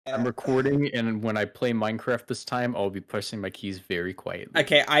I'm recording, and when I play Minecraft this time, I'll be pressing my keys very quietly.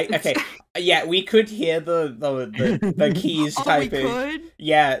 Okay. Yeah, we could hear the keys typing. We could?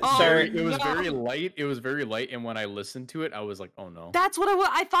 Yeah, Oh, so It was very light. It was very light, and when I listened to it, I was like, "Oh no." That's what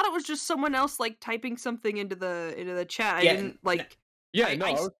I thought it was just someone else like typing something into the chat. I didn't like. I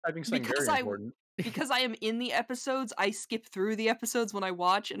was typing something because very important. Because I am in the episodes, I skip through the episodes when I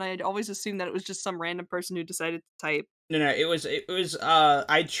watch, and I'd always assumed that it was just some random person who decided to type. No, it was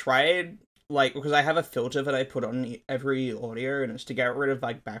I tried, like, because I have a filter that I put on every audio, and it's to get rid of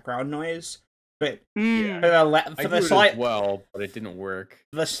like background noise. But for well, but it didn't work.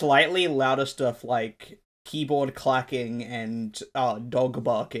 The slightly louder stuff, like keyboard clacking and dog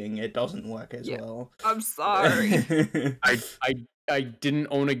barking, it doesn't work as well. I'm sorry. I didn't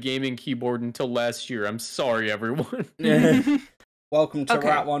own a gaming keyboard until last year. I'm sorry, everyone. Welcome to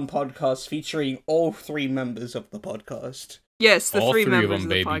Rat One Podcast, featuring all three members of the podcast. Yes, the all three members of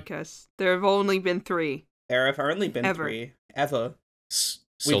them, the podcast. There have only been three. There have only been three ever. So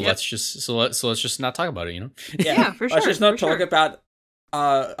let's just not talk about it, you know? Yeah, for sure. Let's just not talk about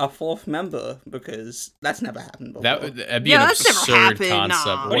a fourth member, because that's never happened before. That'd be an absurd concept.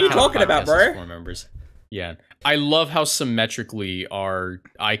 Nah. What are you talking about, bro? Four members. Yeah, I love how symmetrically our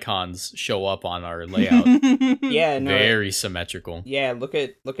icons show up on our layout. Yeah, no, very symmetrical. Yeah, look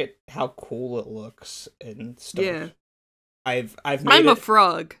at how cool it looks and stuff. Yeah, I'm a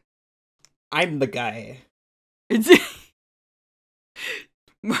frog. I'm the guy.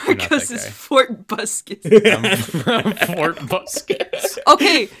 Marcos is Fort Buskets. I'm Fort Buskets.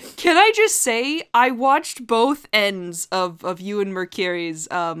 Okay, can I just say, I watched both ends of you and Mercury's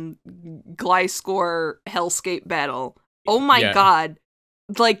Gliscor Hellscape battle. Oh my god.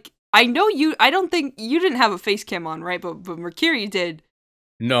 Like, I don't think you didn't have a face cam on, right? But Mercury did.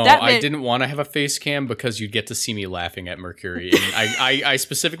 No, I didn't want to have a face cam because you'd get to see me laughing at Mercury. And I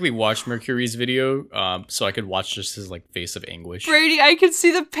specifically watched Mercury's video so I could watch just his like face of anguish. Brady, I can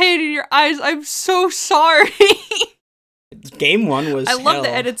see the pain in your eyes. I'm so sorry. Game one was love the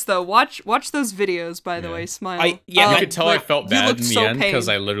edits though. Watch those videos, by the way. Smile. You could tell I felt bad in the end because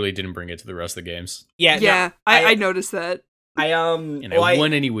I literally didn't bring it to the rest of the games. I noticed that. I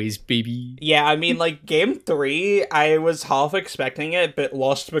won anyways, baby. Yeah, I mean, like, game 3, I was half expecting it, but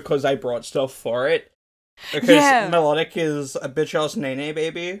lost because I brought stuff for it. Because Melodic is a bitch-ass nene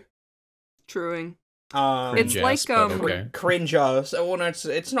baby. Truing. It's like, cringe-ass. Well, no,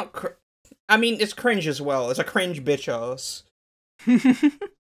 it's not I mean, it's cringe as well. It's a cringe bitch-ass.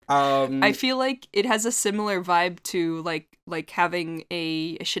 I feel like it has a similar vibe to, like having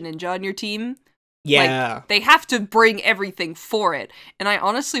a Shedinja on your team. Yeah. Like, they have to bring everything for it. And I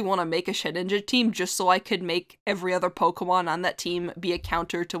honestly want to make a Shedinja team just so I could make every other Pokemon on that team be a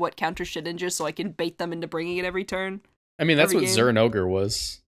counter to what counters Shedinja, so I can bait them into bringing it every turn. I mean, that's what Zeranoger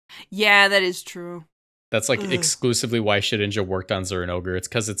was. Yeah, that is true. That's like exclusively why Shedinja worked on Zeranoger. It's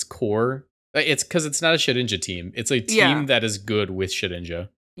because it's core. It's because it's not a Shedinja team. It's a team that is good with Shedinja.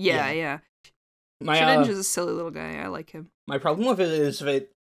 Yeah. Shedinja's a silly little guy. I like him. My problem with it is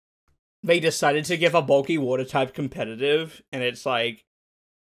that they decided to give a bulky water type competitive, and it's like,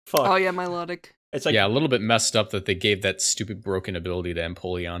 fuck. Oh yeah, Milotic. It's like, a little bit messed up that they gave that stupid broken ability to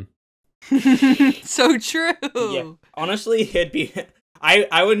Empoleon. So true. Yeah, honestly, it'd be.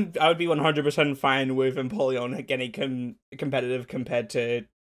 I would be 100% fine with Empoleon getting competitive compared to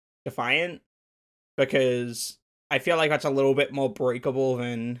Defiant, because I feel like that's a little bit more breakable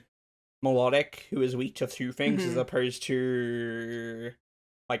than Melodic, who is weak to 2 things, as opposed to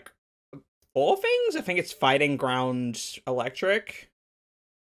like 4 things. I think it's Fighting Ground, Electric.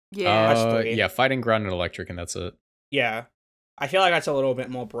 Yeah, Fighting Ground and Electric, and that's it. Yeah, I feel like that's a little bit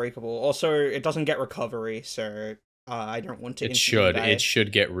more breakable. Also, it doesn't get recovery, so I don't want to. It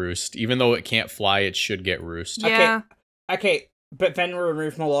should get Roost, even though it can't fly. It should get Roost. Yeah. Okay, but then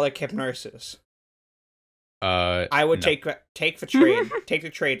remove Melodic Hypnosis. I would take the trade. Take the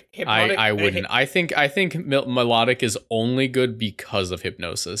trade. Hypnotic, I wouldn't. I think Melodic is only good because of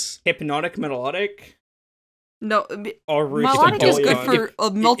Hypnosis. Hypnotic Melodic? No, or Melodic is good for a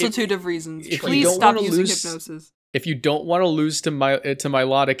multitude of reasons. Please stop using Hypnosis. If you don't want to lose to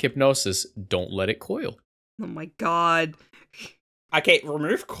Melodic Hypnosis, don't let it coil. Oh my god. Okay,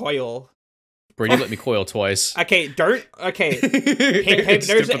 remove coil. Brady let me coil twice. Okay, don't. Okay.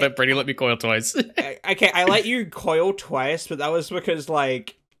 Brady let me coil twice. Okay, I let you coil twice, but that was because,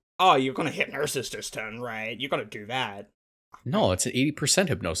 like, oh, you're gonna Hypnosis this turn, right? You're gonna do that. No, it's an 80%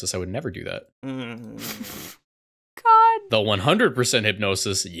 Hypnosis. I would never do that. God. The 100%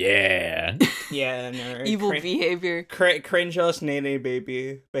 Hypnosis, yeah. Yeah, no. Evil behavior. Cringe-ass nene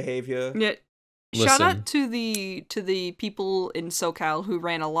baby behavior. Yeah. Shout out to the people in SoCal who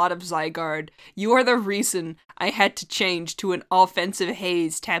ran a lot of Zygarde. You are the reason I had to change to an offensive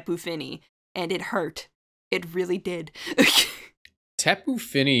haze Tapu Fini, and it hurt. It really did. Tapu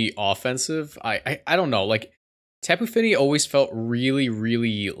Fini offensive, I don't know. Like, Tapu Fini always felt really,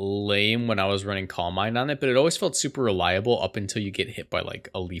 really lame when I was running Calm Mind on it, but it always felt super reliable up until you get hit by like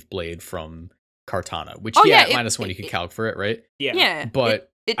a Leaf Blade from Kartana, which -1 you can calc for it, right? Yeah.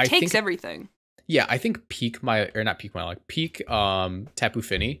 But it takes everything. Yeah, I think peak Tapu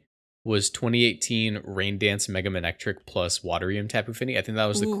Fini was 2018 Rain Dance Mega Manectric plus Waterium Tapu Fini. I think that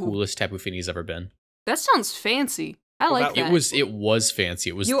was the coolest Tapu Fini's ever been. That sounds fancy. I like that. It was fancy.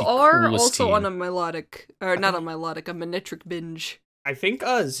 It was you the are coolest also team. on a melodic, or not a melodic, a Manectric binge. I think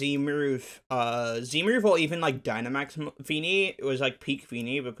Z-Move or even like Dynamax Fini, it was like peak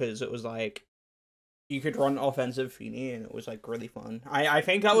Fini because it was like you could run offensive Fini and it was like really fun. I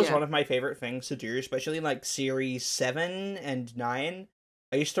think that was one of my favorite things to do, especially in like Series 7 and 9.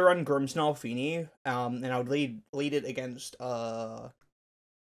 I used to run Grimmsnarl Fini, and I would lead it against what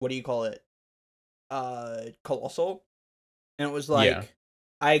do you call it? Colossal. And it was like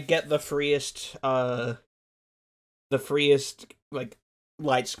I get the freest like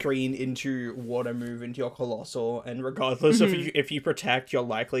light screen into water move into your Colossal, and regardless of if you protect, you're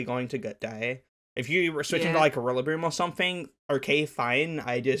likely going to die. If you were switching to like Rillaboom or something, okay, fine.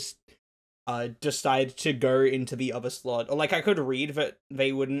 I just decide to go into the other slot. Or like I could read that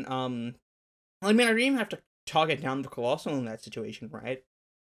they wouldn't I mean I didn't even have to target down the Colossal in that situation, right?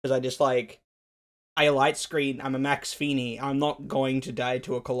 Because I just like I light screen, I'm a Max Fini, I'm not going to die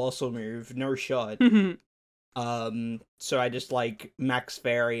to a Colossal move, no shot. So I just like Max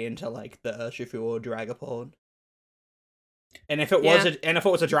Fairy into like the Urshifu or Dragapult. And if it was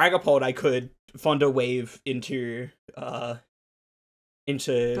a Dragapult, I could Thunder Wave into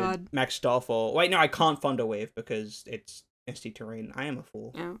Max Starfall. Wait, no, I can't Thunder Wave because it's Misty Terrain. I am a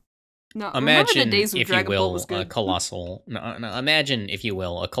fool. Yeah. No, imagine, the days if you will, a colossal. No, imagine, if you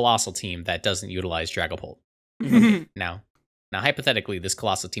will, a colossal team that doesn't utilize Dragapult. Okay, now, hypothetically, this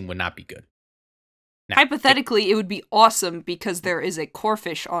colossal team would not be good. Now, hypothetically, it would be awesome because there is a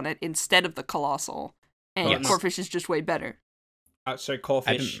Corphish on it instead of the Colossal, and Corphish is just way better. So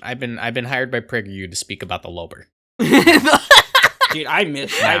Corphish. I've been hired by PragerU to speak about the Lober. Dude, I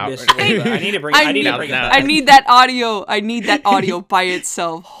miss it. I need to bring it back. I need that audio. I need that audio by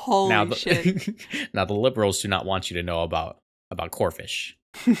itself. Holy shit. Now the liberals do not want you to know about Corphish.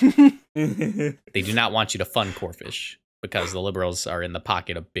 They do not want you to fund Corphish because the liberals are in the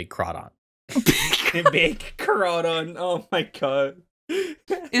pocket of Big Crawdon. Big Crawdon. Oh my god.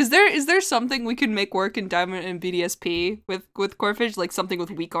 Is there something we can make work in Diamond and BDSP with Corphish? Like something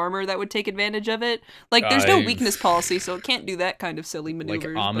with weak armor that would take advantage of it? Like there's no weakness policy, so it can't do that kind of silly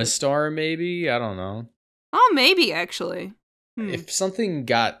maneuvers. Like Amistar, maybe? I don't know. Oh, maybe, actually. If something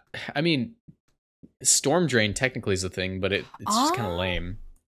got... I mean, Storm Drain technically is a thing, but it's just kind of lame.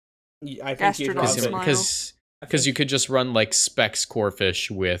 I think because you could just run like Specs Corphish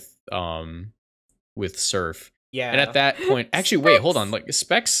with Surf. Yeah. And at that point, actually, wait, hold on. Like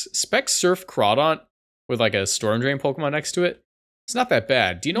Specs Surf Crawdon with like a Storm Drain Pokemon next to it. It's not that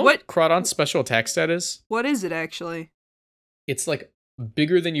bad. Do you know what Crawdon's special attack stat is? What is it actually? It's like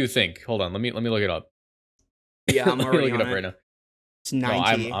bigger than you think. Hold on, let me look it up. Yeah, I'm already look it up right now. It's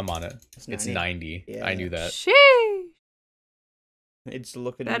 90. No, I'm on it. It's 90. Yeah. I knew that. Sheesh. It's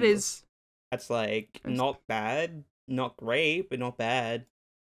looking. That's like not bad, not great, but not bad.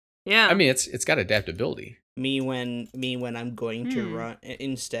 Yeah. I mean, it's got adaptability. Me when I'm going to run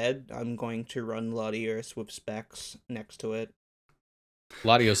instead, I'm going to run Latios with Specs next to it.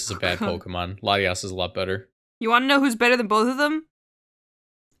 Latios is a bad Pokemon. Latios is a lot better. You want to know who's better than both of them?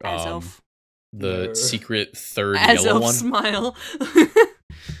 Azelf. The secret third Azelf yellow one. Smile.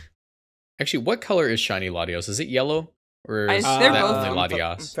 Actually, what color is shiny Latios? Is it yellow? Or is they're that both only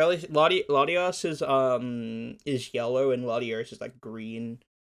Latios? Latios is yellow and Latios is like green.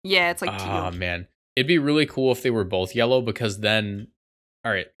 Yeah, it's like teal. Oh man. It'd be really cool if they were both yellow because then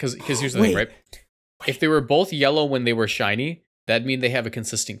alright, because here's the thing, right? If they were both yellow when they were shiny, that'd mean they have a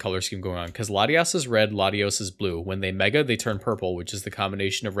consistent color scheme going on. Because Latios is red, Latios is blue. When they mega, they turn purple, which is the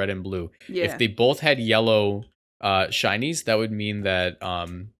combination of red and blue. Yeah. If they both had yellow shinies, that would mean that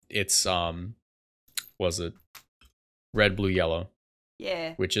it's was it red, blue, yellow.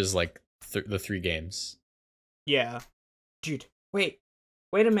 Yeah. Which is like the 3 games. Yeah. Dude, wait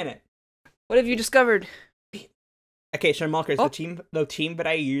a minute. What have you discovered? Okay, so Marcus, the team that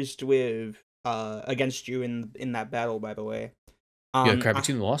I used with against you in that battle, by the way. Yeah,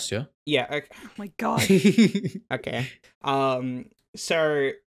 Crappy lost, yeah. Yeah. Okay. Oh my god. Okay.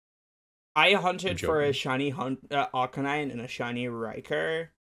 So I hunted Jojo. for a shiny Arcanine and a shiny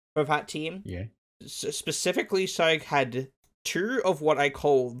Riker for that team. Yeah. Specifically, so I had 2 of what I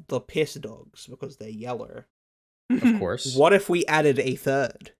call the piss dogs because they're yellow. Of course. What if we added a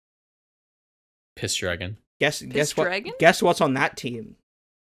third? Piss Dragon. Guess what? Dragon? Guess what's on that team?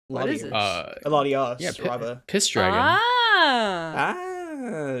 What is it? Latios, Yeah, rather. Piss Dragon.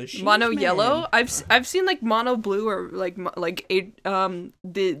 Mono Sheep yellow. man. I've seen like mono blue or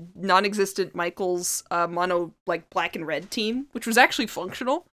the non-existent Michael's mono like black and red team, which was actually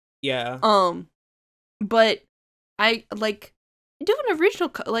functional. Yeah. But I like do an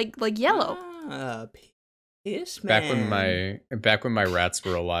original like yellow. Piss man. Back when my rats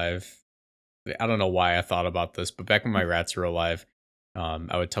were alive. I don't know why I thought about this, but back when my rats were alive,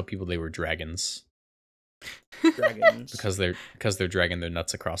 I would tell people they were dragons. Dragons. because they're dragging their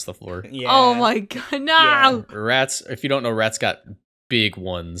nuts across the floor. Yeah. Oh my god, no! Yeah. Rats, if you don't know, rats got big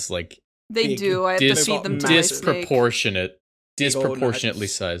ones, like They Big- do. I have to dis- feed them to my snake. disproportionately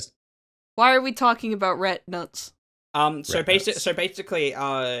nuts. sized. Why are we talking about rat nuts? So Rat nuts. basically,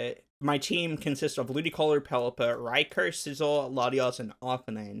 my team consists of Ludicolo, Pelipper, Riker, Sizzle, Latios, and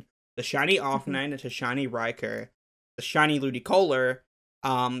Arcanine. The shiny Arcanine is a shiny Riker. The shiny Ludicolo,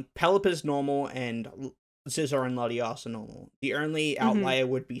 Pelipper's normal, and Scizor and Latios are normal. The only outlier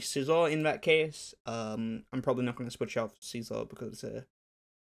would be Scizor in that case. I'm probably not going to switch off Scizor because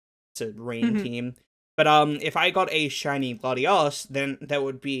it's a rain team. But if I got a shiny Latios, then there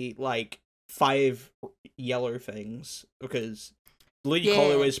would be like 5 yellow things because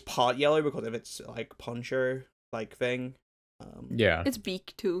Ludicolo is part yellow because of its like poncho like thing. Yeah, It's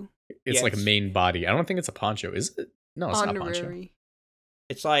beak too. it's like a yes. main body. I don't think it's a poncho, is it? No, it's not poncho. Honorary.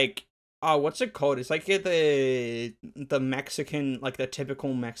 It's like what's it called? It's like the Mexican, like the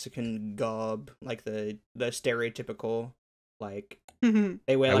typical Mexican garb, like the stereotypical like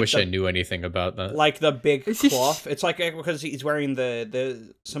they wear. I Like wish the, I knew anything about that. like the big cloth. It's like because he's wearing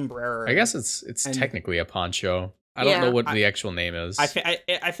the sombrero. I guess it's and- technically a poncho. I don't Yeah. know what the actual name is. I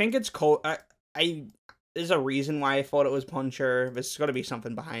think it's called. I there's a reason why I thought it was poncho. There's got to be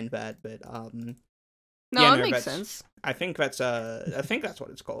something behind that, but No, Yeah, it no, makes that's- sense. I think that's what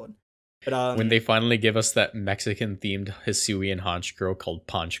it's called. But when they finally give us that Mexican themed Hisuian Haunch Crow called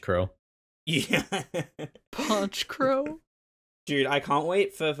Ponch Crow. yeah. Punch crow. Dude, I can't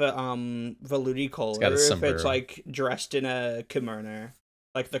wait for the Ludicolo got a if it's sombrero. like dressed in a kimono,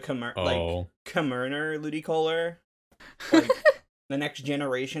 like the kimono Ludicolo. Like the next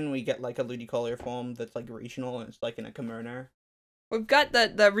generation, we get like a Ludicolo form that's like regional and it's like in a kimono. We've got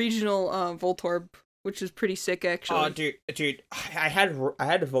that regional Voltorb, which is pretty sick actually. Oh, dude, I had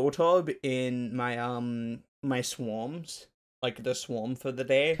Voltorb in my my swarms, like the swarm for the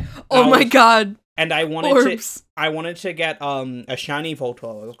day. Oh my god. And I wanted Orbs. to get a shiny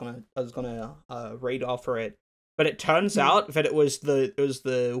Voltorb. I was gonna raid offer it, but it turns out that it was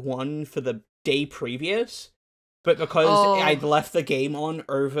the one for the day previous. But because I'd left the game on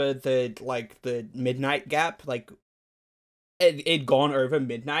over the midnight gap, like it'd gone over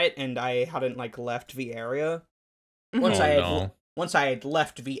midnight, and I hadn't like left the area. Once I had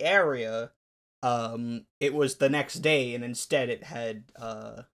left the area, it was the next day, and instead it had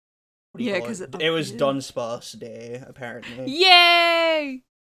because it was Dunsparce Day apparently. Yay!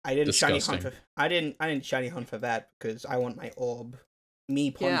 I didn't shiny Disgusting. hunt for I didn't shiny hunt for that because I want my orb.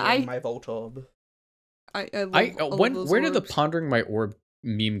 Me pondering I- my Voltorb. I love those Where did the orbs. pondering my orb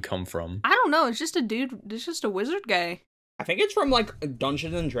meme come from? I don't know. It's just a dude. It's just a wizard guy. I think it's from like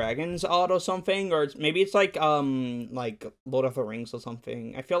Dungeons and Dragons art or something, or maybe it's like Lord of the Rings or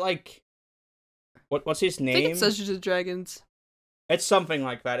something. I feel like what's his I think name? it's Dungeons and Dragons. It's something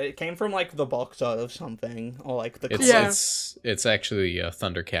like that. It came from like the box art of something, or like the It's actually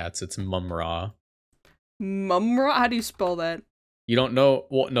Thundercats. It's Mumra. Mumra? How do you spell that? You don't know?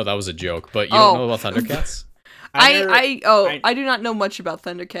 Well, no, that was a joke. But you don't know about Thundercats? I do not know much about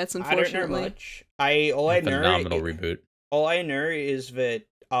Thundercats, I don't know unfortunately. much. All I know Phenomenal reboot. All I know is that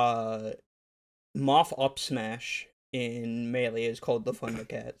Moth Up Smash in Melee is called the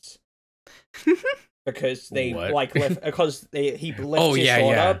Thundercats. Because they What? like lift because he lifts his yeah,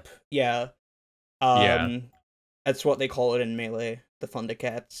 sword yeah. up. Yeah. Yeah. That's what they call it in Melee, the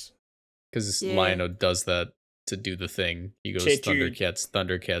Thundercats. Because Yeah. Lionel does that to do the thing. He goes, To- Thundercats,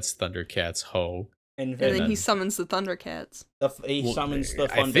 Thundercats, Thundercats, ho. And And then then he then- summons the Thundercats. he Well, summons the I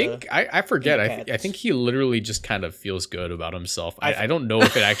Thunder. think I forget. I Thundercats. think he literally just kind of feels good about himself. I I don't know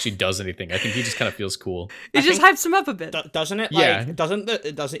if it actually does anything. I think he just kind of feels cool. It I just think- hypes him up a bit. Doesn't it? Yeah. Like,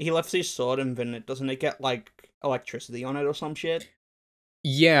 doesn't he lifts his sword and then doesn't it get like electricity on it or some shit?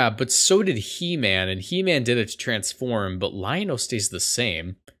 Yeah, but so did He-Man, and He-Man did it to transform, but Lion-O stays the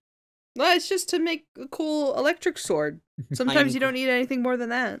same. Well, it's just to make a cool electric sword. Sometimes you don't need anything more than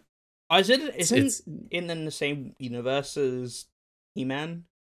that. Is it It's in the same universe as He-Man?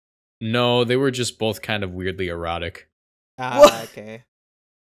 no, they were just both kind of weirdly erotic. Okay.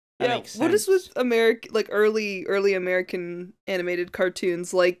 That Yeah, makes what is sense. with American, like early American animated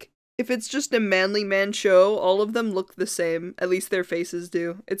cartoons? Like, if it's just a manly man show, all of them look the same. At least their faces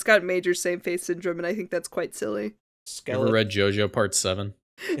do. It's got major same face syndrome, and I think that's quite silly. You ever read JoJo Part 7?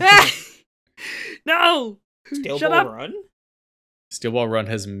 No! Steel Shut Ball up! Run? Steel Ball Run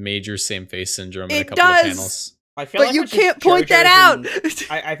has major same face syndrome in a It couple does! of panels. I feel But like you that's just can't point that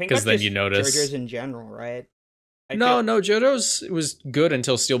JoJo's out! I think 'Cause that's then just you notice. JoJo's in general, right? No, JoJo's was good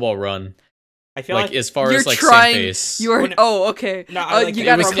until Steel Ball Run. I feel Like, like as far You're as like trying. same face. You are. When- Oh, okay. No, I like you it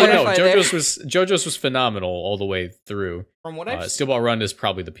gotta was- clarify there. JoJo's was phenomenal all the way through. from what I've Steel Ball Run is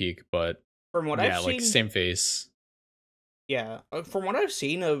probably the peak, but from what yeah, I've like seen, same face. yeah, from what I've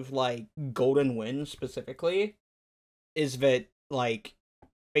seen of like Golden Wind specifically, is that like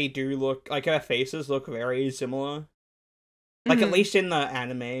they do look like their faces look very similar. Like at Mhm. least in the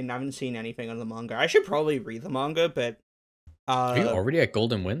anime, and I haven't seen anything on the manga. I should probably read the manga, but Are you already at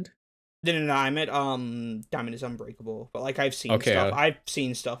Golden Wind? no, I'm at Diamond is Unbreakable. But like I've seen Okay, stuff. I've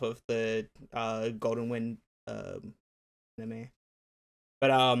seen stuff of the Golden Wind anime.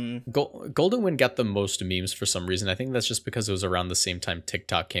 But Golden Wind got the most memes for some reason. I think that's just because it was around the same time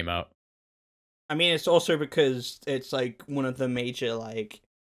TikTok came out. I mean it's also because it's like one of the major like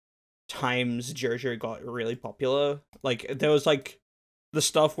times Jojo got really popular. Like there was like the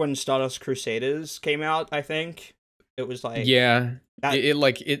stuff when Stardust Crusaders came out, I think. It was like Yeah. that-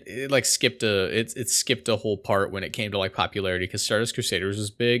 It skipped it skipped a whole part when it came to like popularity because Stardust Crusaders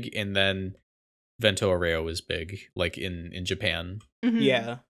was big and then Vento Arreo was big, like in Japan. Mhm.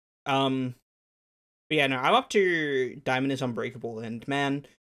 Yeah. But yeah, no, I'm up to Diamond is Unbreakable, and man,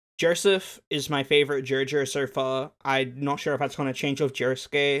 Joseph is my favorite Jojo so far. I'm not sure if that's gonna change with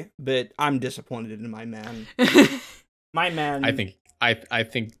Josuke, but I'm disappointed in my man. My man. I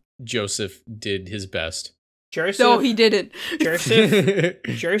think Joseph did his best. Joseph. No, he didn't.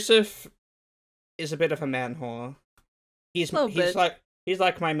 Joseph is a bit of a man whore. He's Little bit.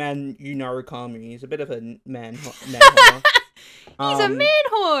 like my man Yunaru Kami. He's a bit of a man whore. He's a man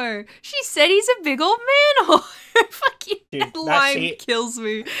whore. She said he's a big old man whore. Fucking Dude, that that line scene- kills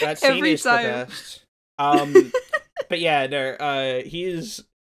me That scene every is time. the best. But yeah, no,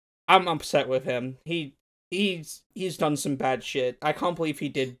 I'm upset with him. He's done some bad shit. I can't believe he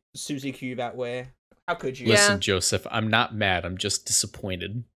did Suzy Q that way. How could you? Yeah. Listen, Joseph, I'm not mad. I'm just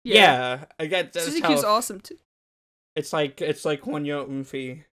disappointed. Yeah, I get that's Suzy how Q's awesome too. it's like when your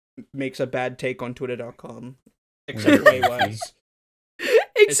Umfi makes a bad take on Twitter.com. Except way worse.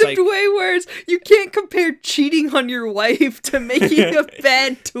 Except like- way worse. You can't compare cheating on your wife to making a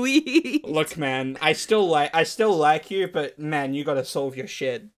bad tweet. Look, man, I still like you, but man, you gotta solve your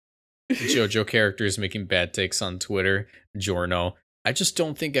shit. JoJo characters making bad takes on Twitter. Giorno. I just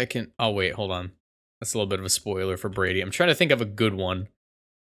don't think I can. Oh wait, hold on. That's a little bit of a spoiler for Brady. I'm trying to think of a good one.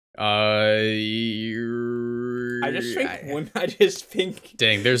 I just think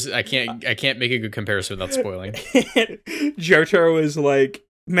Dang, I can't make a good comparison without spoiling. Jojo is like,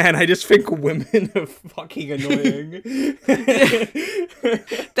 man, I just think women are fucking annoying.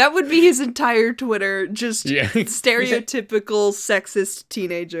 That would be his entire Twitter, just Yeah. stereotypical sexist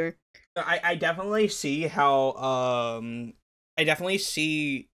teenager. I definitely see how I definitely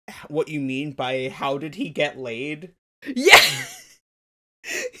see what you mean by how did he get laid. Yeah!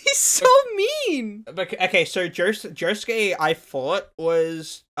 He's so mean! Okay, so Josuke I thought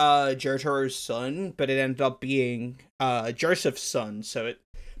was Jotaro's son, but it ended up being Joseph's son, so it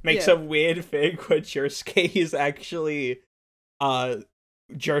makes Yeah. a weird thing where Josuke is actually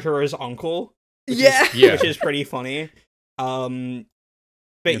Jotaro's uncle. Yeah! Yeah. Which is pretty funny.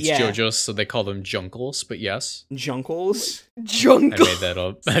 But It's yeah, JoJo's, so they call them Junkles, but yes. Junkles. I Jungle!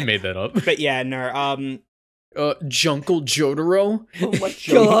 made that up. But yeah, no, Junkle Jotaro? Oh my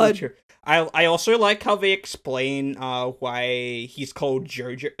god! I also like how they explain why he's called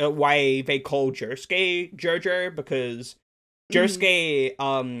Jojo, why they call Josuke Jojo, because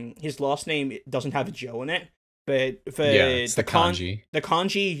Josuke his last name doesn't have Joe in it, but for It's the kanji. the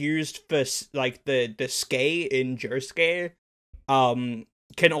kanji used for like the ske in Josuke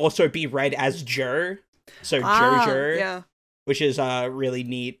can also be read as Jur, so Jojo, Yeah. which is really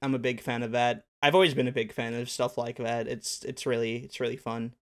neat. I'm a big fan of that. I've always been a big fan of stuff like that. It's really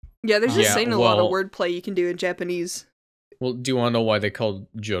fun. Yeah, there's just Yeah, a lot of well- wordplay you can do in Japanese. Well, do you want to know why they called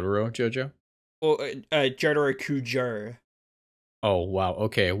Jotaro JoJo? Well, Jotaro Kujur. Oh, wow.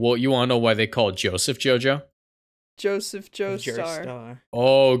 Okay. Well, you want to know why they called Joseph JoJo? Joseph Joestar. Joestar.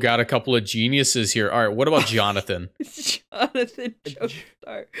 Oh, got a couple of geniuses here. All right, what about Jonathan? Jonathan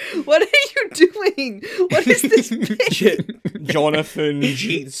Joestar. What are you doing? What is this bit? Jonathan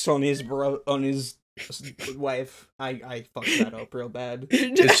cheats on his wife. I fucked that up real bad.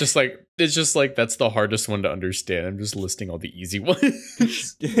 It's just like that's the hardest one to understand. I'm just listing all the easy ones.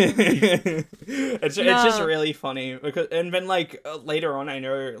 It's just really funny because, and then like later on I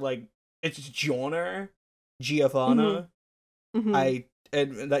know like it's Giovanna. Mm-hmm.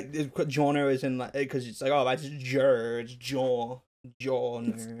 And like Giovanna is in like because it's like, oh, that's it's Giorno.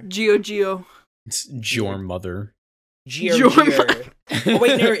 Geo. It's your mother. Gier. Oh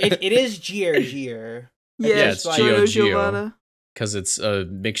wait, no, it is Gier. Yeah, it's Geo. Giovanna. Because it's a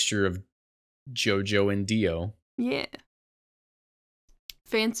mixture of Jojo and Dio. Yeah.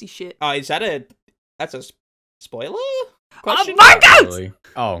 Fancy shit. Is that's a spoiler? Oh my god! Really?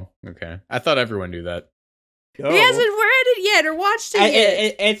 Oh, okay. I thought everyone knew that. He hasn't read it yet or watched it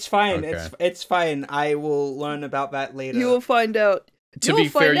yet. It's fine. Okay. It's fine. I will learn about that later. You will find out. To be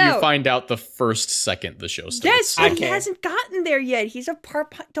fair, you find out the first second the show starts. Yes, but he hasn't gotten there yet. He's a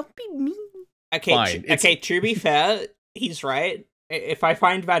don't be mean. Okay, Fine. Okay, to be fair, he's right. If I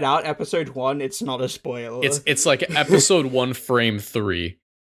find that out, episode 1, it's not a spoiler. It's like episode 1, frame 3.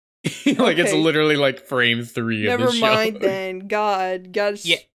 Like it's literally like frame 3 of the show. Never mind then. God, gotta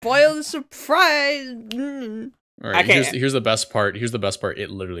spoil the surprise. All right, here's the best part. Here's the best part. It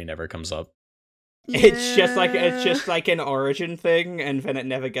literally never comes up. Yeah. It's just like an origin thing, and then it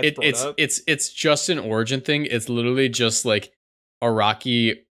never gets brought up. It's just an origin thing. It's literally just like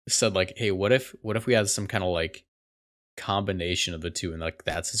Araki said, like, hey, what if we had some kind of like combination of the two, and like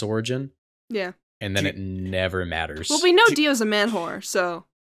that's his origin. Yeah. And then it never matters. Well, we know Dio's a man whore, so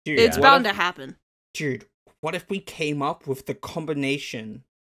it's bound to happen. Dude, what if we came up with the combination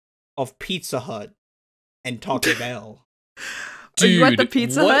of Pizza Hut and Taco Bell? Dude, are you at the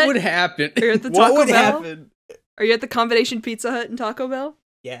Pizza Hut? What would happen? Are you at the Taco Bell? Are you at the combination Pizza Hut and Taco Bell?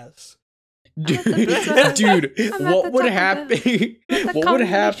 Yes. Dude, what would happen? What would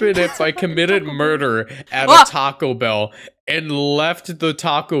happen if I committed murder at a Taco Bell and left the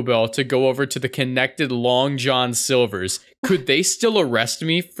Taco Bell to go over to the connected Long John Silver's? Could they still arrest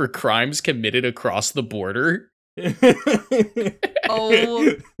me for crimes committed across the border?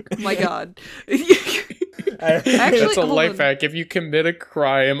 Oh my god. Actually, that's a life hack. If you commit a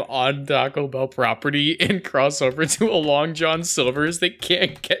crime on Taco Bell property and cross over to a Long John Silver's, they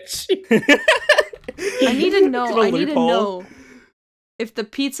can't get you. I need to know if the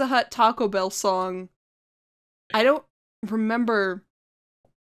Pizza Hut Taco Bell song, I don't remember.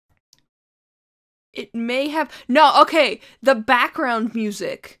 It may have the background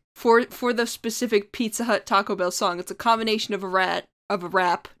music for the specific Pizza Hut Taco Bell song. It's a combination of a rap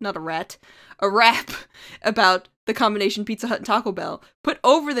about the combination Pizza Hut and Taco Bell, put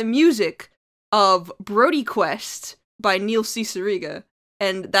over the music of Brody Quest by Neil Cicierega,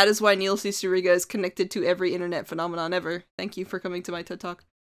 and that is why Neil Cicierega is connected to every internet phenomenon ever. Thank you for coming to my TED Talk.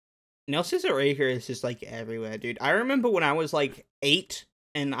 Neil Cicierega is just like everywhere, dude. I remember when I was like 8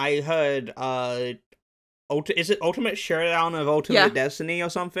 and I heard is it Ultimate Showdown of Ultimate Destiny or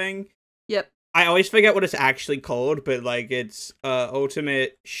something? Yep. I always forget what it's actually called, but like it's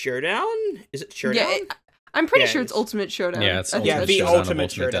Ultimate Showdown? Is it Showdown? Yeah, I'm pretty sure it's Ultimate Showdown. Yeah, it's the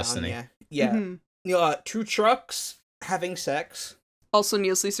Ultimate Showdown. Destiny. Yeah. Mm-hmm. Two trucks having sex. Also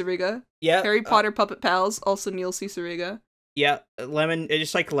Neil Cicierega. Yeah. Harry Potter Puppet Pals, also Neil Cicierega. Yeah, it's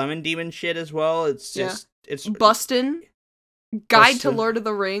just like Lemon Demon shit as well. It's just it's Bustin'. Guide to Lord of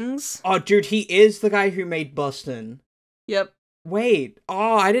the Rings. Oh, dude, he is the guy who made Bustin'. Yep. Wait.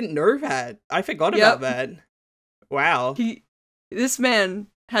 Oh, I didn't know that. I forgot about that. Wow. This man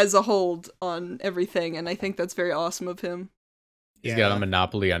has a hold on everything, and I think that's very awesome of him. He's got a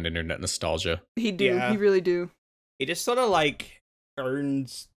monopoly on internet nostalgia. He really do. He just sort of like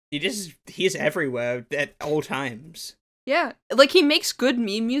earns. He's everywhere at all times. Yeah, like he makes good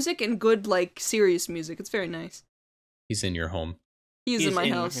meme music and good like serious music. It's very nice. He's in your home. He's in my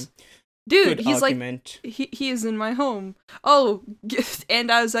house. Dude, good he's argument. Like he is in my home. Oh, and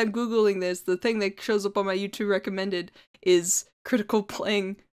as I'm googling this, the thing that shows up on my YouTube recommended is Critikal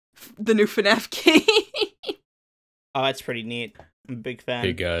playing the new FNAF game. Oh, that's pretty neat. I'm a big fan.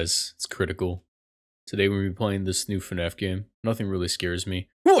 Hey guys, it's Critikal. Today we'll be playing this new FNAF game. Nothing really scares me.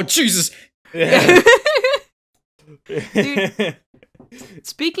 Oh Jesus! Dude,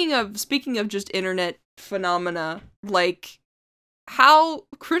 speaking of just internet phenomena, like how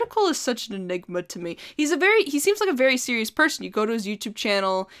Critikal is such an enigma to me. He seems like a very serious person. You go to his YouTube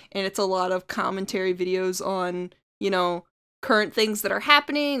channel and it's a lot of commentary videos on, current things that are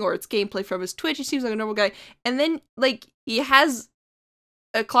happening, or it's gameplay from his Twitch. He seems like a normal guy. And then, like, he has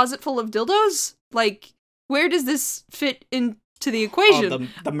a closet full of dildos? Like, where does this fit into the equation?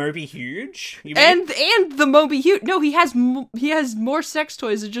 The Moby Huge? And the Moby Huge. No, he has more sex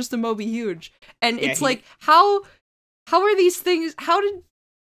toys than just the Moby Huge. And it's like, how are these things,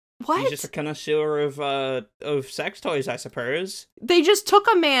 what? He's just a connoisseur of sex toys, I suppose. They just took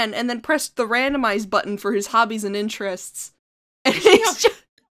a man and then pressed the randomize button for his hobbies and interests. And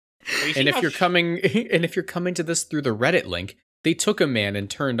if you're coming to this through the Reddit link, they took a man and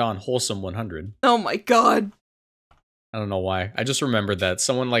turned on Wholesome 100. Oh my god. I don't know why. I just remembered that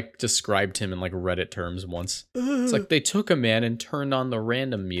someone like described him in like Reddit terms once. It's like they took a man and turned on the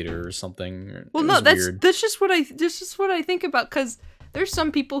random meter or something. Well, no, that's just what I think about, because there's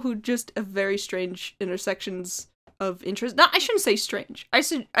some people who just have very strange intersections of interest. No, I shouldn't say strange. I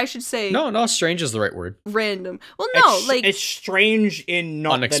should say no. Strange is the right word. Random. Well, no, it's strange in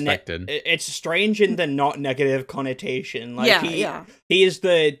not unexpected. It's strange in the not negative connotation. Like he is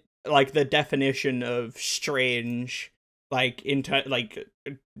the definition of strange. Like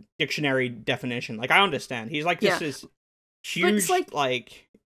dictionary definition. Like, I understand. He's like this huge like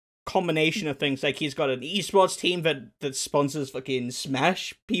combination of things. Like, he's got an esports team that sponsors fucking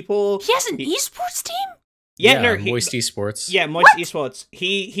Smash people. He has an esports team? Moist Esports. Yeah, Moist Esports.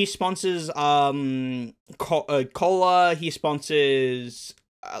 He sponsors Cola. He sponsors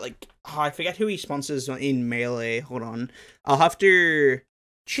I forget who he sponsors in Melee. Hold on, I'll have to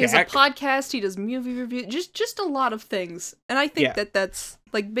check. He has a podcast. He does movie reviews. Just a lot of things. And I think that's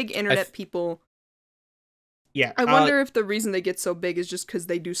like big internet people. Yeah, I wonder if the reason they get so big is just because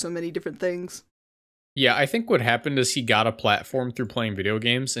they do so many different things. Yeah, I think what happened is he got a platform through playing video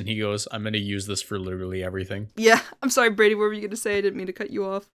games, and he goes, I'm going to use this for literally everything. Yeah, I'm sorry, Brady, what were you going to say? I didn't mean to cut you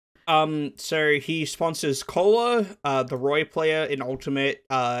off. So he sponsors Cola, the Roy player in Ultimate,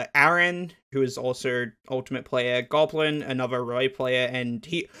 Aaron, who is also Ultimate player, Goblin, another Roy player, and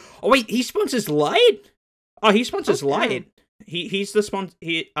he sponsors Light? Oh, he sponsors Light. He's the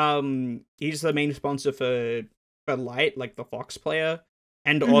he's the main sponsor for Light, like the Fox player.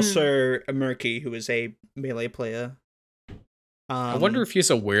 And also a Murky, who is a Melee player. I wonder if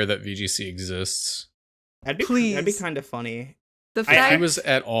he's aware that VGC exists. That'd be kind of funny. If he was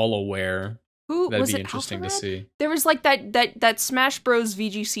at all aware, that'd be interesting to see. There was like that Smash Bros.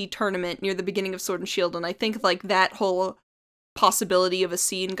 VGC tournament near the beginning of Sword and Shield, and I think like that whole possibility of a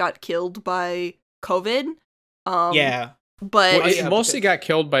scene got killed by COVID. Yeah. But it mostly got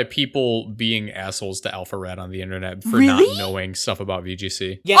killed by people being assholes to Alpha Rat on the internet for not knowing stuff about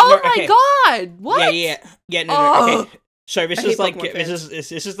VGC. Yeah, my god! What? Yeah. No. Okay. So this is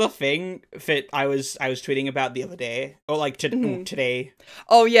the thing that I was tweeting about the other day, or like today.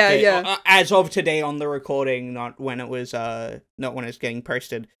 Oh yeah. As of today on the recording, not when it was getting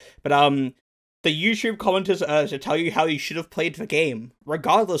posted. But the YouTube commenters to tell you how you should have played the game,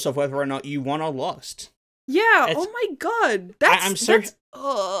 regardless of whether or not you won or lost. Yeah. Oh my god.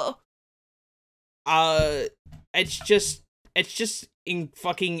 It's just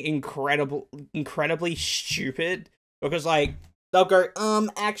fucking incredibly stupid, because like they'll go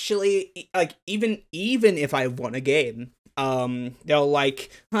actually, like, even if I won a game, they'll like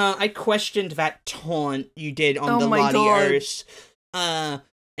I questioned that taunt you did on the Latios,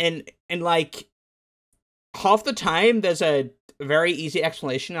 and like half the time there's a very easy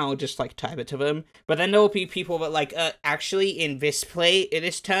explanation. I'll just like type it to them, but then there'll be people that like actually in this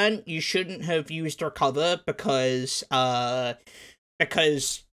turn you shouldn't have used recover because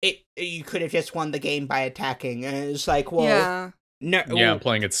you could have just won the game by attacking, and it's like, well, I'm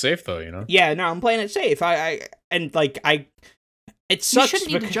playing it safe though, you know. Yeah, no, I'm playing it safe. It sucks. You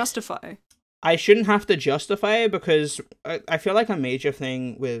shouldn't need to justify. I shouldn't have to justify it, because I feel like a major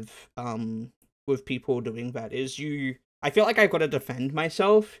thing with people doing that is I feel like I've got to defend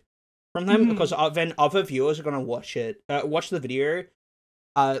myself from them, because then other viewers are going to watch the video,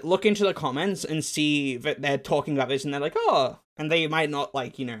 look into the comments and see that they're talking about this, and they're like, oh, and they might not,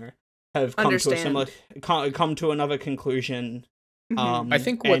 like, you know, have come to another conclusion. I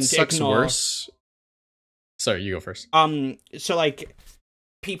think what sucks worse... Sorry, you go first. So, like,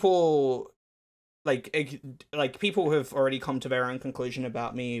 people... Like people who have already come to their own conclusion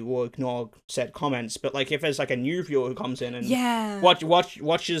about me will ignore said comments, but like if there's like a new viewer who comes in and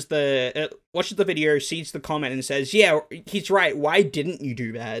watches the video, sees the comment and says, yeah, he's right, why didn't you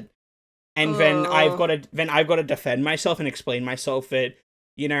do that? And then I've got to defend myself and explain myself that,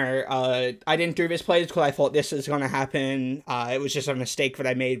 you know, I didn't do this play because I thought this was gonna happen. It was just a mistake that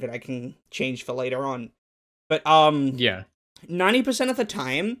I made that I can change for later on. But 90% of the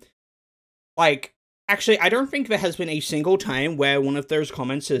time, like, Actually, I don't think there has been a single time where one of those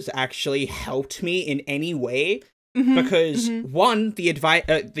comments has actually helped me in any way. Because one, the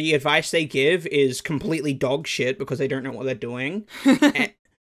advice they give is completely dog shit because they don't know what they're doing,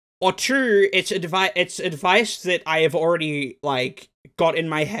 or two, it's advice that I have already like got in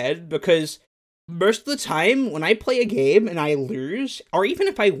my head. Because most of the time when I play a game and I lose, or even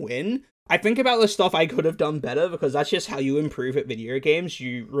if I win, I think about the stuff I could have done better, because that's just how you improve at video games.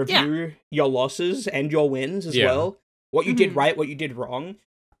 You review your losses and your wins as well. What you did right, what you did wrong.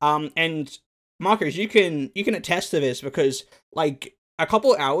 And Marcus, you can attest to this, because like a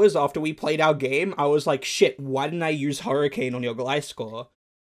couple hours after we played our game, I was like, shit, why didn't I use Hurricane on your Gly score?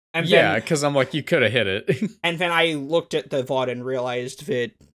 And because I'm like, you could have hit it. And then I looked at the VOD and realized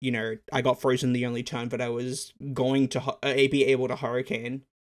that, you know, I got frozen the only turn that I was going to be able to Hurricane,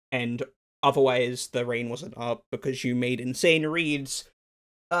 and otherwise the rain wasn't up because you made insane reads.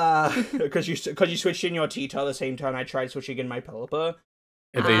 Because you switched in your Tita the same time I tried switching in my Pelipper.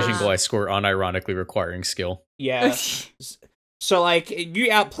 Evasion Gly score unironically requiring skill. Yeah. So, like, you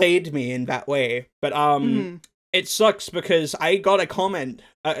outplayed me in that way. But, it sucks because I got a comment,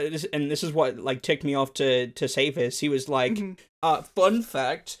 and this is what, like, ticked me off to say this. He was like, fun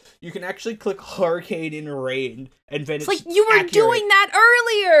fact, you can actually click Hurricane in rain, and then it's like, you were accurate. doing that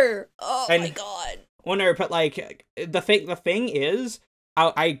earlier! Oh my god. Well, no, but, like, the thing is,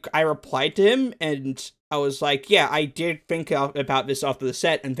 I replied to him, and I was like, yeah, I did think about this after the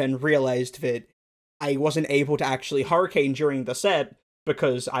set, and then realized that I wasn't able to actually Hurricane during the set,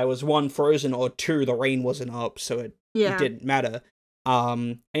 because I was one, frozen, or two, the rain wasn't up, so it didn't matter.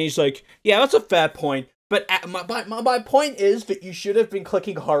 And he's like, yeah, that's a fair point, but my point is that you should have been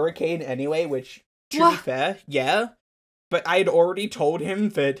clicking Hurricane anyway, which, to be fair, yeah, but I had already told him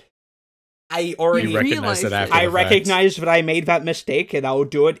that I recognized that I made that mistake, and I'll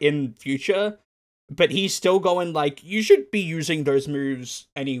do it in future. But he's still going like, you should be using those moves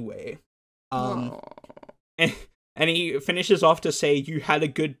anyway. And he finishes off to say, you had a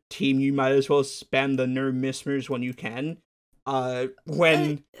good team, you might as well spam the no miss moves when you can.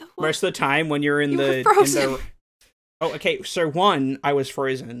 When most of the time when you're in the Oh, okay, so one, I was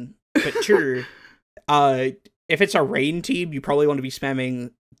frozen. But two, if it's a rain team, you probably want to be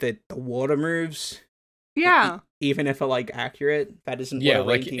spamming the water moves. Yeah. Even if they're like accurate. That isn't what a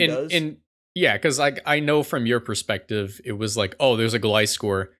rain team does. Yeah, because like I know from your perspective, it was like, oh, there's a Gly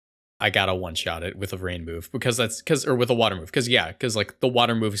score, I gotta one shot it with a rain move or with a water move, because like the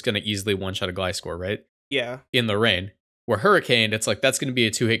water move is gonna easily one shot a Gly score, right? Yeah. In the rain, where Hurricane, it's like that's gonna be a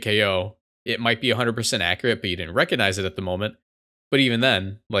 2-hit KO. It might be 100% accurate, but you didn't recognize it at the moment. But even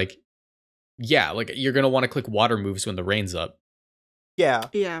then, like, yeah, like you're gonna want to click water moves when the rain's up. Yeah.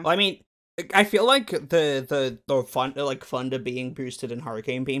 Yeah. Well, I mean, I feel like the fun to being boosted and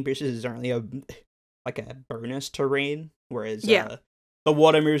Hurricane being boosted is only a bonus to rain, whereas the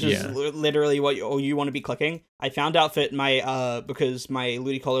water moves is literally what you want to be clicking. I found out that my because my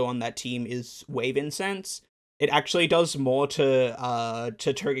Ludicolo on that team is Wave Incense, it actually does more to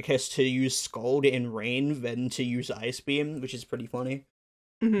Togekiss to use Scald in rain than to use Ice Beam, which is pretty funny.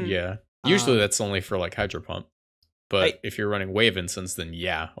 Yeah, usually that's only for like Hydro Pump. But if you're running Wave Instance, then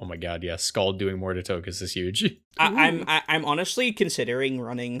yeah, oh my god, yeah, Scald doing more to Togekiss is huge. I'm honestly considering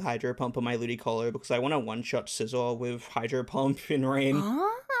running Hydro Pump on my Ludicolo because I want to one-shot Scizor with Hydro Pump in rain.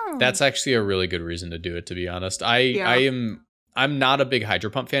 Oh. That's actually a really good reason to do it, to be honest. I'm not a big Hydro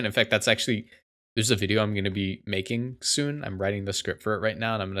Pump fan. In fact, that's actually, there's a video I'm going to be making soon. I'm writing the script for it right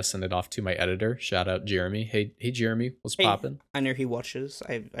now, and I'm going to send it off to my editor. Shout out Jeremy. Hey Jeremy, what's poppin'? I know he watches.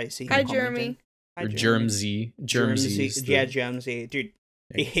 I see him. Hi, commenting. Jeremy. Or Germzy. Yeah, Germzy. Dude.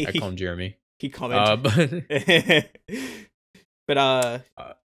 I call him Jeremy. He commented. But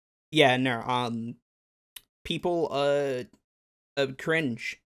yeah, no, people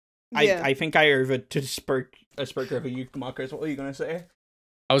cringe. Yeah. I think I over to spoke over you, Marcus. What were you gonna say?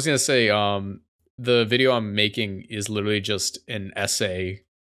 I was gonna say, the video I'm making is literally just an essay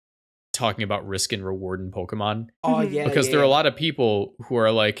talking about risk and reward in Pokemon. Oh yeah. Because there are a lot of people who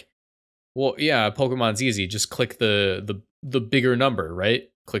are like, well, yeah, Pokemon's easy. Just click the bigger number, right?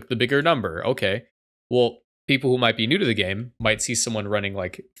 Click the bigger number. Okay. Well, people who might be new to the game might see someone running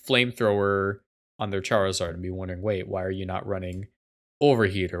like Flamethrower on their Charizard and be wondering, wait, why are you not running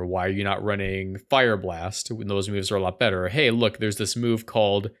Overheat? Or why are you not running Fire Blast when those moves are a lot better? Or, hey, look, there's this move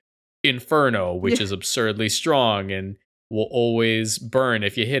called Inferno, which is absurdly strong and will always burn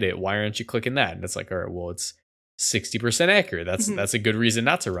if you hit it. Why aren't you clicking that? And it's like, all right, well, it's 60% accurate. That's a good reason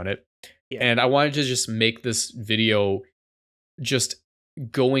not to run it. Yeah. And I wanted to just make this video just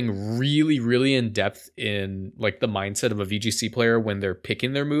going really, really in depth in like the mindset of a VGC player when they're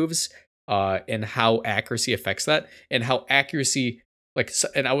picking their moves. and how accuracy affects that, and how accuracy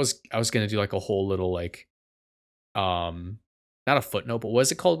and I was gonna do like a whole little like not a footnote, but what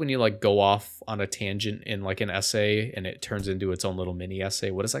is it called when you like go off on a tangent in like an essay and it turns into its own little mini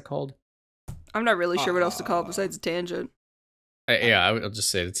essay? What is that called? I'm not really sure what else to call it besides a tangent. I'll just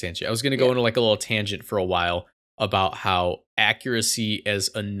say the tangent. I was gonna go into like a little tangent for a while about how accuracy, as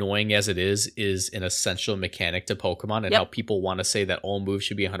annoying as it is an essential mechanic to Pokemon, and how people want to say that all moves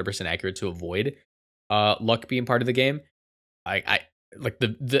should be 100% accurate to avoid luck being part of the game. I like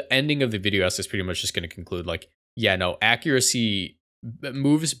the ending of the video is pretty much just going to conclude like, yeah, no, accuracy,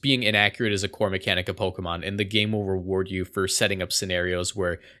 moves being inaccurate is a core mechanic of Pokemon, and the game will reward you for setting up scenarios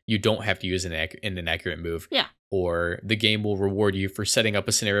where you don't have to use an inaccurate move. Yeah. Or the game will reward you for setting up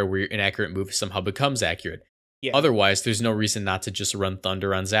a scenario where your inaccurate move somehow becomes accurate. Yeah. Otherwise, there's no reason not to just run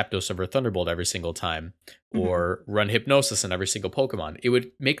Thunder on Zapdos over Thunderbolt every single time, or run Hypnosis on every single Pokemon. It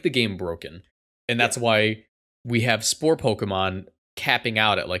would make the game broken. And that's why we have Spore Pokemon capping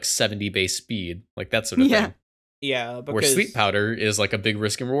out at like 70 base speed, like that sort of thing. Yeah, because... Where Sleep Powder is like a big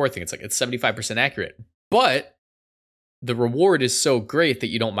risk and reward thing. It's like it's 75% accurate. But the reward is so great that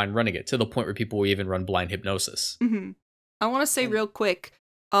you don't mind running it, to the point where people will even run Blind Hypnosis. I want to say real quick,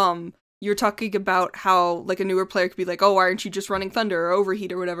 you're talking about how like a newer player could be like, oh, why aren't you just running Thunder or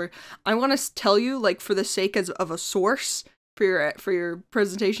Overheat or whatever? I want to tell you, like, for the sake of a source for your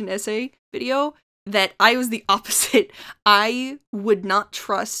presentation essay video, that I was the opposite. I would not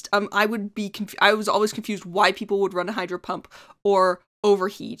trust. I would be. I was always confused why people would run a Hydro Pump or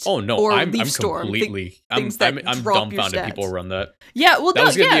Overheat. Oh no, or I'm Leaf Storm, completely. things I'm that drop your dumbfounded stats. people run that. Yeah, well, that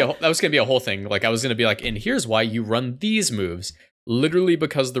was gonna be a whole thing. Like I was gonna be like, and here's why you run these moves. Literally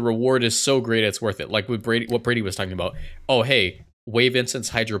because the reward is so great, it's worth it. Like with Brady, what Brady was talking about. Oh hey, Wave Instance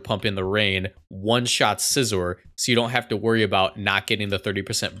Hydro Pump in the rain, one shot Scizor, so you don't have to worry about not getting the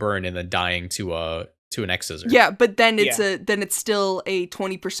 30% burn and then dying to an X Scissor. Yeah, but then it's still a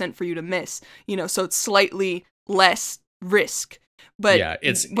 20% for you to miss. You know, so it's slightly less risk. But yeah,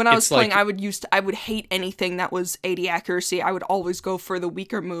 when I was playing, like, I would hate anything that was 80 accuracy. I would always go for the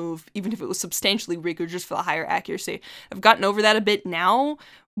weaker move, even if it was substantially weaker, just for the higher accuracy. I've gotten over that a bit now,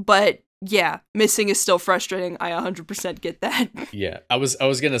 but yeah, missing is still frustrating. I 100% get that. Yeah, I was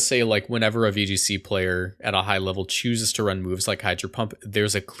gonna say, like, whenever a VGC player at a high level chooses to run moves like Hydro Pump,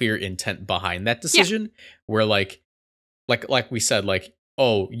 there's a clear intent behind that decision. Where like we said, like,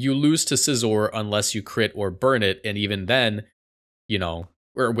 oh, you lose to Scizor unless you crit or burn it, and even then, you know,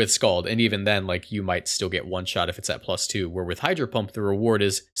 or with Scald, and even then, like, you might still get one shot if it's at +2. Where with Hydro Pump, the reward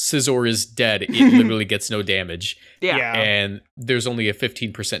is Scizor is dead. It literally gets no damage. Yeah. And there's only a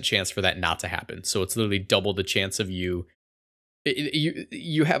 15% chance for that not to happen. So it's literally double the chance of you.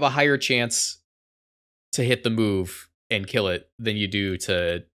 You have a higher chance to hit the move and kill it than you do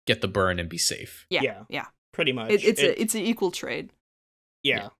to get the burn and be safe. Yeah. Pretty much. It's an equal trade.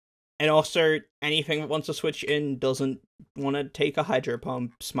 Yeah. And also, anything that wants to switch in doesn't want to take a Hydro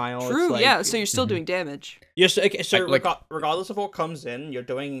Pump Smile. True, it's like, yeah, so you're still doing damage. Yes, okay, so regardless of what comes in, you're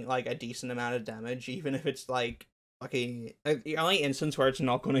doing, like, a decent amount of damage, even if it's, like the only instance where it's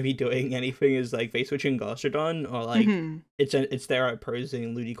not going to be doing anything is, like, Face Switching Gastrodon, or, like, it's there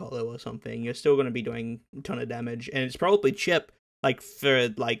opposing Ludicolo or something. You're still going to be doing a ton of damage, and it's probably Chip, like, for,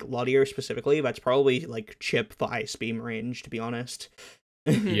 like, Lodier specifically, that's probably, like, Chip for Ice Beam range, to be honest.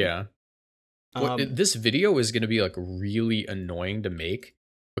 Yeah. Well, this video is going to be like really annoying to make,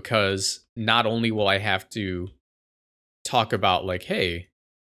 because not only will I have to talk about like, hey,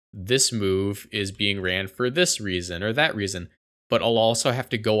 this move is being ran for this reason or that reason, but I'll also have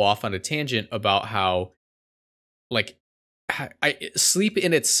to go off on a tangent about how, like, sleep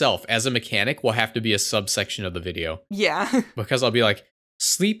in itself as a mechanic will have to be a subsection of the video. Yeah. Because I'll be like,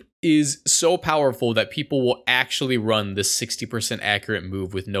 sleep is so powerful that people will actually run this 60% accurate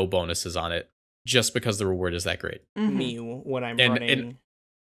move with no bonuses on it, just because the reward is that great. Me, when I'm running...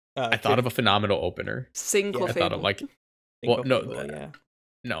 I thought of a phenomenal opener. Single I thought of like... Well,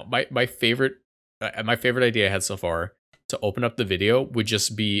 no, my favorite idea I had so far to open up the video would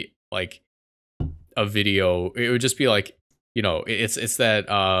just be like a video. It would just be like, you know, it's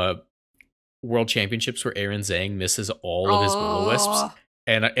that World Championships where Aaron Zhang misses all of his Will-O-Wisps.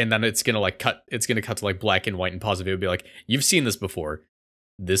 And then it's gonna cut to like black and white and pause. It would be like, you've seen this before.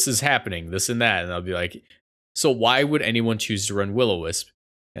 This is happening, this and that. And I'll be like, so why would anyone choose to run Will-O-Wisp?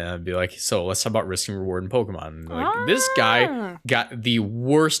 And I'd be like, so let's talk about risk and reward in Pokemon. And like, this guy got the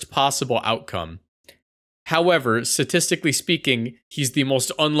worst possible outcome. However, statistically speaking, he's the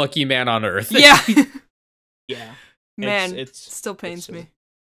most unlucky man on Earth. Yeah. Yeah. Man, it still pains me.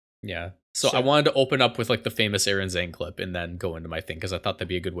 Yeah. So I wanted to open up with like the famous Aaron Zhang clip and then go into my thing because I thought that'd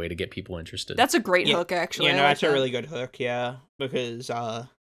be a good way to get people interested. That's a great hook, actually. Yeah, no, like that's a really good hook. Yeah, because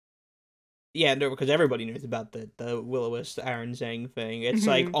because everybody knows about the Will-O-Wisp Aaron Zhang thing. It's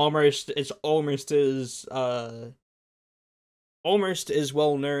like almost as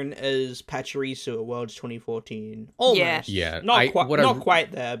well known as Pachirisu at Worlds 2014. Almost. Yeah. Not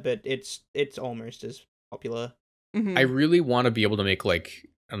quite there, but it's almost as popular. I really want to be able to make like,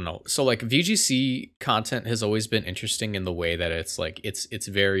 I don't know. So like VGC content has always been interesting in the way that it's like it's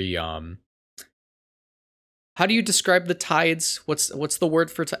very how do you describe the tides? What's the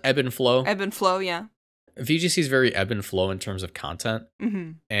word for ebb and flow? Ebb and flow, yeah. VGC is very ebb and flow in terms of content.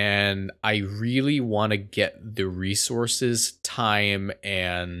 And I really want to get the resources, time,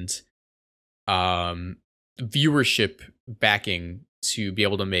 and viewership backing to be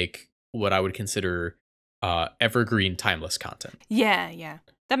able to make what I would consider evergreen, timeless content. Yeah.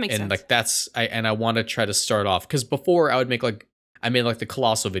 That makes sense. And like I want to try to start off because before I made like the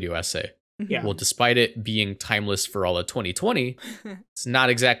Colossal video essay. Yeah. Well, despite it being timeless for all of 2020, it's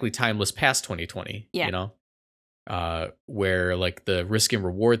not exactly timeless past 2020. Yeah. You know, where like the risk and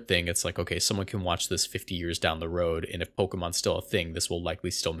reward thing, it's like, okay, someone can watch this 50 years down the road, and if Pokemon's still a thing, this will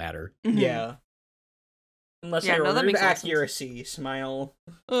likely still matter. Yeah. Unless they remove accuracy, smile.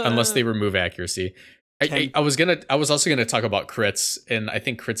 Unless they remove accuracy. I was also gonna talk about crits, and I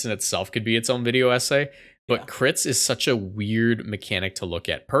think crits in itself could be its own video essay. But crits is such a weird mechanic to look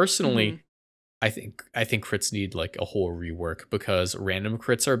at. Personally, I think crits need like a whole rework because random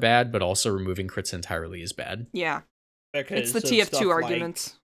crits are bad, but also removing crits entirely is bad. Yeah, because it's the TF2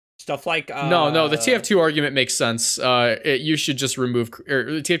 arguments. Stuff like no, the TF2 argument makes sense. You should just remove, or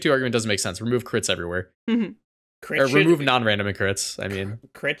the TF2 argument doesn't make sense. Remove crits everywhere. Remove non-random crits. I mean,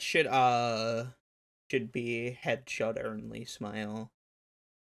 crits should be headshot only. Smile.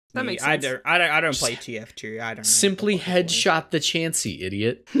 That makes sense. I don't play TF2. I don't know. Simply headshot the Chansey,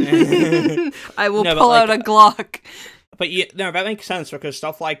 idiot. I will pull out a Glock. But that makes sense because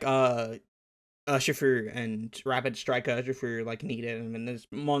stuff like Urshifu and Rapid Strike Urshifu like need it, and there's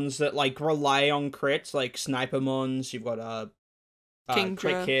mons that like rely on crits, like Sniper mons. You've got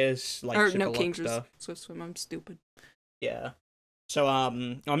Crit Kiss, like Kingdra. Swift Swim. I'm stupid. Yeah. So, I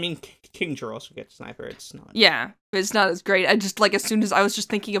mean, Kingdra also gets Sniper, it's not... Yeah, but it's not as great. I just, like, as soon as I was just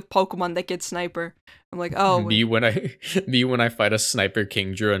thinking of Pokemon that get Sniper, I'm like, oh... Me when I fight a Sniper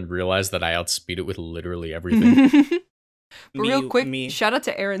Kingdra and realize that I outspeed it with literally everything. But real quick, shout out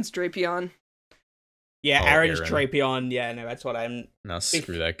to Aaron's Drapion. Yeah, Aaron's Drapion, yeah, no, that's what I'm... No,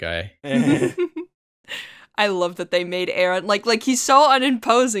 screw that guy. I love that they made Aaron like he's so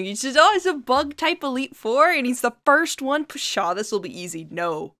unimposing. He's just he's a bug type Elite Four, and he's the first one. Pshaw, this will be easy.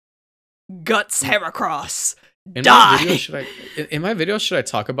 No, Guts Heracross. Die. In my video, should I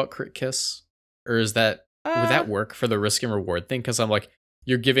talk about Crit Kiss, or is that would that work for the risk and reward thing? Because I'm like,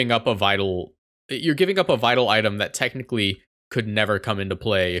 you're giving up a vital item that technically could never come into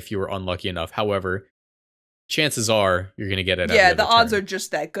play if you were unlucky enough. However, chances are you're gonna get it. Yeah, the odds are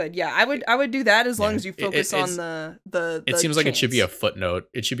just that good. Yeah, I would do that as long as you focus on the. It seems like chance. it should be a footnote.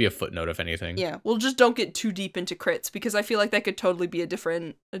 It should be a footnote if anything. Yeah, well, just don't get too deep into crits because I feel like that could totally be a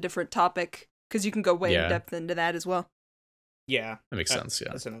different topic because you can go way in depth into that as well. Yeah, that makes sense. Yeah,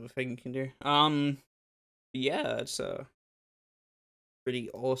 that's another thing you can do. Yeah, it's pretty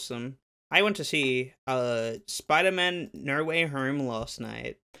awesome. I went to see Spider-Man No Way Home last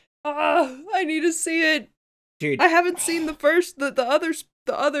night. I need to see it. Dude, I haven't seen the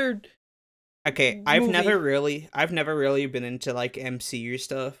other. Okay, I've never really been into like MCU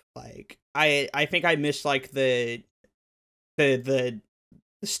stuff. Like, I think I missed like the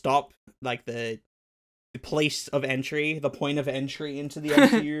stop, like the place of entry, the point of entry into the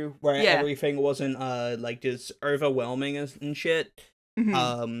MCU, where everything wasn't like just overwhelming and shit.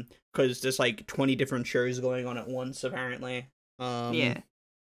 Because there's like 20 different shows going on at once apparently. Yeah.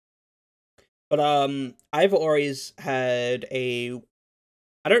 But I've always had I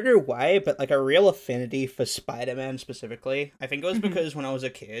don't know why, but like a real affinity for Spider-Man specifically. I think it was because when I was a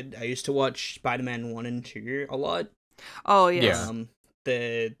kid, I used to watch Spider-Man 1 and 2 a lot. Oh, yes.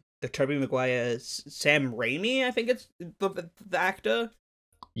 The Tobey Maguire, Sam Raimi, I think it's the actor.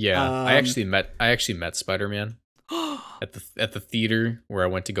 Yeah, I actually met Spider-Man at the theater where I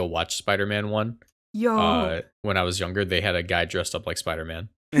went to go watch Spider-Man 1. Yo. When I was younger, they had a guy dressed up like Spider-Man.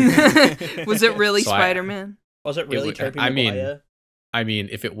 Was it really Spider-Man? Was it really Tobey Maguire? I mean,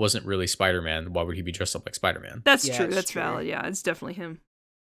 if it wasn't really Spider-Man, why would he be dressed up like Spider-Man? That's true. That's valid. Yeah, it's definitely him.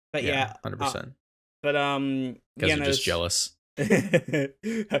 But yeah, 100%. But guys are just jealous.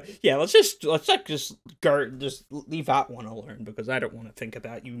 Yeah, let's like just leave that one alone because I don't want to think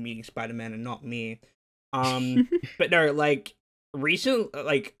about you meeting Spider-Man and not me. But no, like my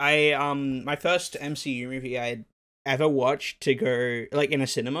first MCU movie I'd ever watched to go like in a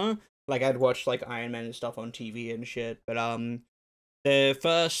cinema, like I'd watched like Iron Man and stuff on TV and shit, but the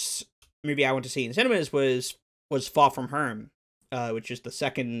first movie I went to see in cinemas was Far From Home, which is the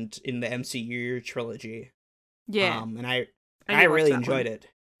second in the MCU trilogy. Yeah. And I did watch really that enjoyed one. it.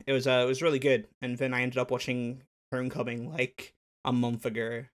 It was really good. And then I ended up watching Homecoming like a month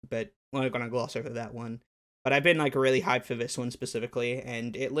ago, but we're not gonna gloss over that one. But I've been like really hyped for this one specifically,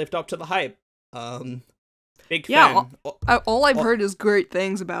 and it lived up to the hype. Big Yeah, fan. all I've heard is great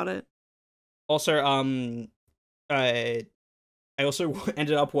things about it. Also, I also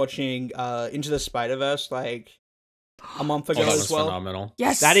ended up watching Into the Spider-Verse like a month ago Oh, that as was well. phenomenal.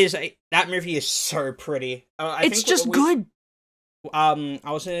 Yes, That movie is so pretty. I it's think just good. I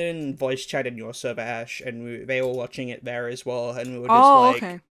was in voice chat in your server, Ash, and they were watching it there as well, and we were just Oh, like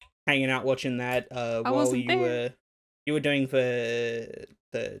okay. hanging out watching that. While wasn't there. you were doing the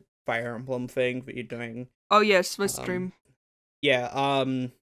Fire Emblem thing that you're doing. Oh yes, my stream. Yeah.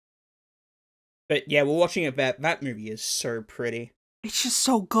 But yeah, we're watching it. That movie is so pretty. It's just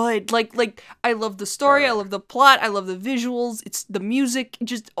so good. Like I love the story, I love the plot, I love the visuals. It's the music,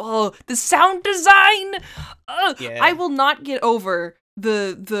 just the sound design. Yeah. I will not get over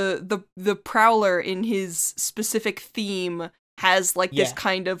the Prowler in his specific theme has like this Yeah.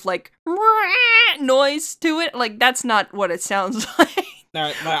 kind of like noise to it. Like that's not what it sounds like.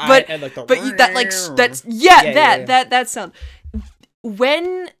 No, But that sound.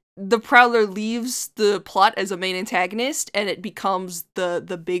 When the Prowler leaves the plot as a main antagonist and it becomes the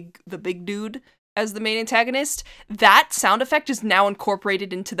big dude as the main antagonist, that sound effect is now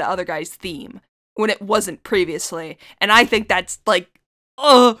incorporated into the other guy's theme when it wasn't previously. And I think that's like,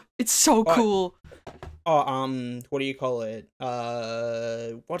 it's so cool. What do you call it?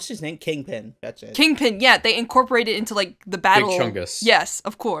 What's his name? Kingpin. That's it. Kingpin, yeah, they incorporate it into like the battle. Big Chungus. Yes,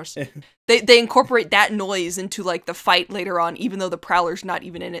 of course. They incorporate that noise into like the fight later on, even though the Prowler's not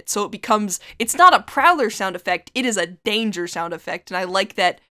even in it. So it's not a Prowler sound effect, it is a danger sound effect, and I like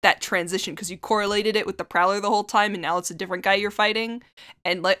that transition because you correlated it with the Prowler the whole time, and now it's a different guy you're fighting,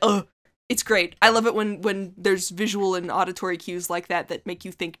 and like, it's great. I love it when there's visual and auditory cues like that make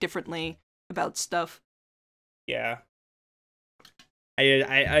you think differently about stuff. Yeah.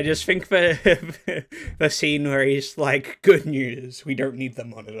 I just think the scene where he's like, "Good news, we don't need the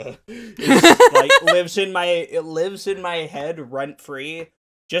monitor," it's like lives in my head rent free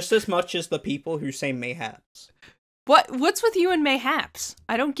just as much as the people who say mayhaps. What's with you and mayhaps?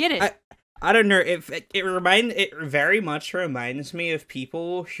 I don't get it. I don't know if it very much reminds me of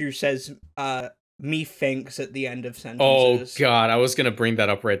people who says methinks at the end of sentences. Oh god, I was gonna bring that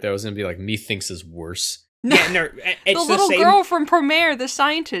up right there. I was gonna be like, methinks is worse. Yeah, no, it's the little same girl from Promare, the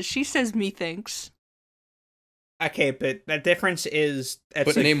scientist, she says methinks. Okay, but the difference is...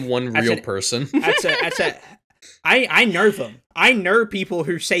 But name one real person. I know them. I know people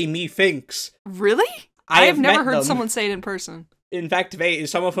who say methinks. Really? I have never heard someone say it in person. In fact,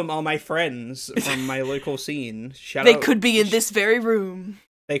 some of them are my friends from my local scene. They could be in this very room.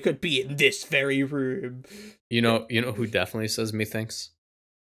 They could be in this very room. You know who definitely says methinks?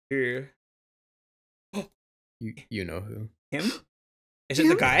 Who? You know who? Him? Is it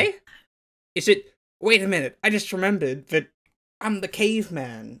the guy? Is it... Wait a minute, I just remembered that I'm the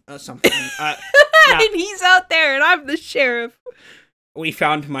caveman or something. And he's out there and I'm the sheriff. We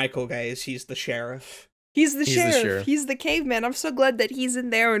found Michael, guys. He's the sheriff. He's the sheriff. He's the caveman. I'm so glad that he's in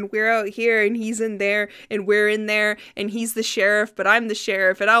there and we're out here and he's in there and we're in there and he's the sheriff, but I'm the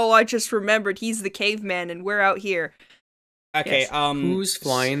sheriff. And I just remembered he's the caveman and we're out here. Okay, yes. Who's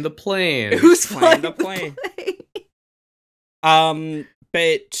flying the plane? Who's flying the plane?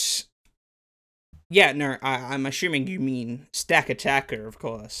 But yeah, no, I'm assuming you mean Stack Attacker, of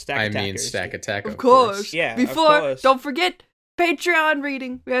course. I mean Stack Attacker, of course. Yeah, before, of course. Don't forget Patreon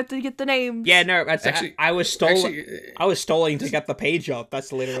reading. We have to get the names. Yeah, no, that's actually I was stalling to get the page up.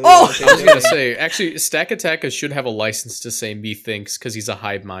 That's literally. Oh, I was gonna say, actually, Stack Attacker should have a license to say methinks because he's a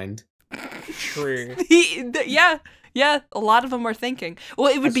hive mind. True. Yeah, a lot of them are thinking.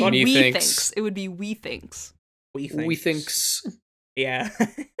 Well, it would be we thinks. It would be we thinks. We thinks. Yeah.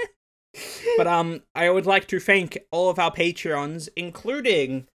 But I would like to thank all of our Patreons,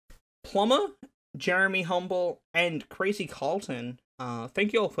 including Plumber, Jeremy Humble, and Crazy Carlton.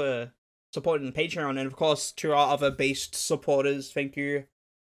 Thank you all for supporting the Patreon, and of course to our other based supporters, thank you.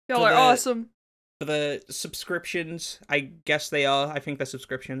 Y'all are awesome. For the subscriptions, I guess they are. I think they're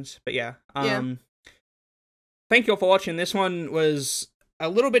subscriptions, but yeah. thank you all for watching. This one was a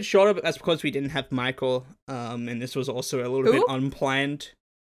little bit shorter, but that's because we didn't have Michael. And this was also a little bit unplanned.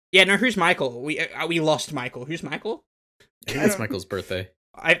 Yeah, no, who's Michael? We lost Michael. Who's Michael? I think it's Michael's birthday.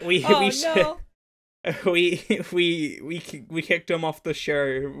 We kicked him off the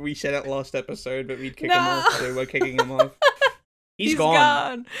show. We said it last episode, but we'd kick him off, so we're kicking him off. He's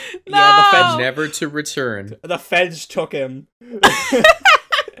gone. No! Yeah, the feds Never to return. The feds took him.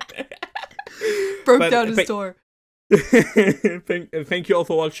 Broke down his door. Thank you all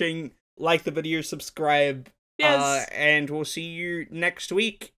for watching. Like the video, subscribe. Yes. And we'll see you next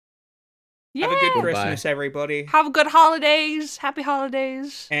week. Yeah. Have a good Bye. Christmas, everybody. Have a good holidays. Happy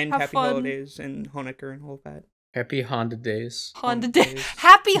holidays. And Have happy fun. holidays and Hanukkah and all that. Happy Honda days. Honda Honda Day. days.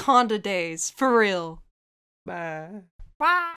 Happy Honda days. For real. Bye. Bye.